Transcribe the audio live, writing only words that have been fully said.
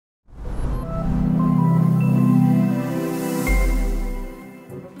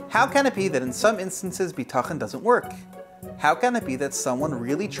How can it be that in some instances bitachon doesn't work? How can it be that someone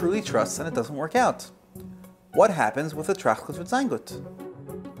really truly trusts and it doesn't work out? What happens with a trachlis with Zaingut?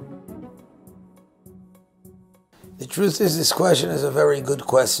 The truth is, this question is a very good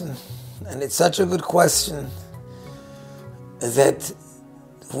question. And it's such a good question that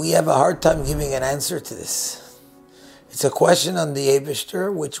we have a hard time giving an answer to this. It's a question on the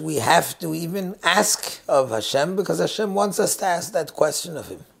Eibishter, which we have to even ask of Hashem, because Hashem wants us to ask that question of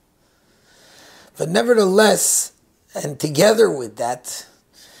Him. But nevertheless, and together with that,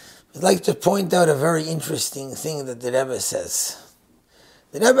 I'd like to point out a very interesting thing that the Rebbe says.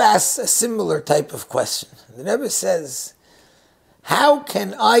 The Rebbe asks a similar type of question. The Rebbe says, how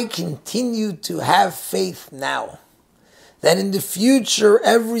can I continue to have faith now that in the future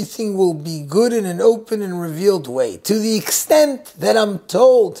everything will be good in an open and revealed way? To the extent that I'm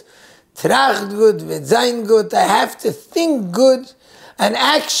told, tracht gut, sein gut, I have to think good and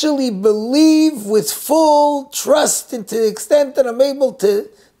actually believe with full trust, and to the extent that I'm able to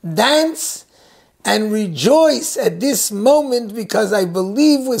dance and rejoice at this moment because I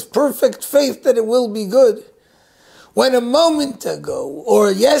believe with perfect faith that it will be good. When a moment ago, or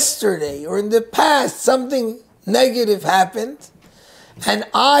yesterday, or in the past, something negative happened, and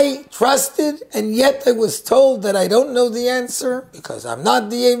I trusted, and yet I was told that I don't know the answer, because I'm not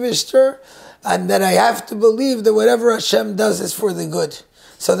the Eibishter, and that I have to believe that whatever Hashem does is for the good.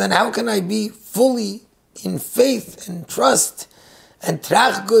 So then how can I be fully in faith and trust and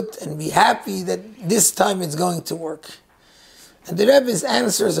trach gut and be happy that this time it's going to work? And the Rebbe's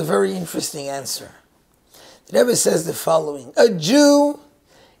answer is a very interesting answer. The Rebbe says the following: a Jew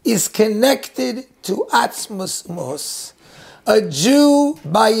is connected to Atzmus Mos. A Jew,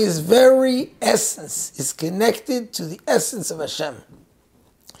 by his very essence, is connected to the essence of Hashem.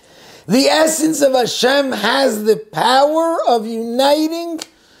 The essence of Hashem has the power of uniting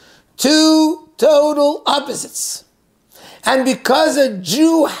two total opposites. And because a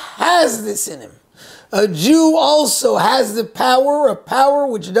Jew has this in him, a Jew also has the power, a power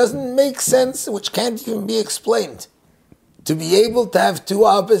which doesn't make sense, which can't even be explained, to be able to have two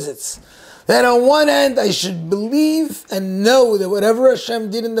opposites. That on one hand, I should believe and know that whatever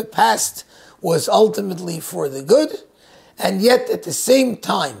Hashem did in the past was ultimately for the good, and yet at the same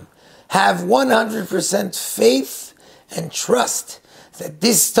time, have 100% faith and trust that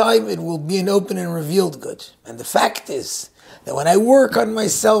this time it will be an open and revealed good. And the fact is that when I work on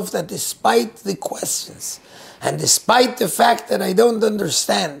myself, that despite the questions, and despite the fact that I don't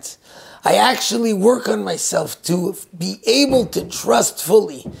understand, I actually work on myself to be able to trust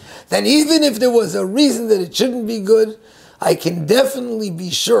fully that even if there was a reason that it shouldn't be good, I can definitely be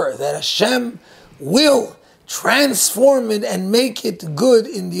sure that Hashem will transform it and make it good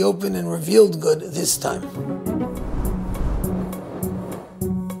in the open and revealed good this time.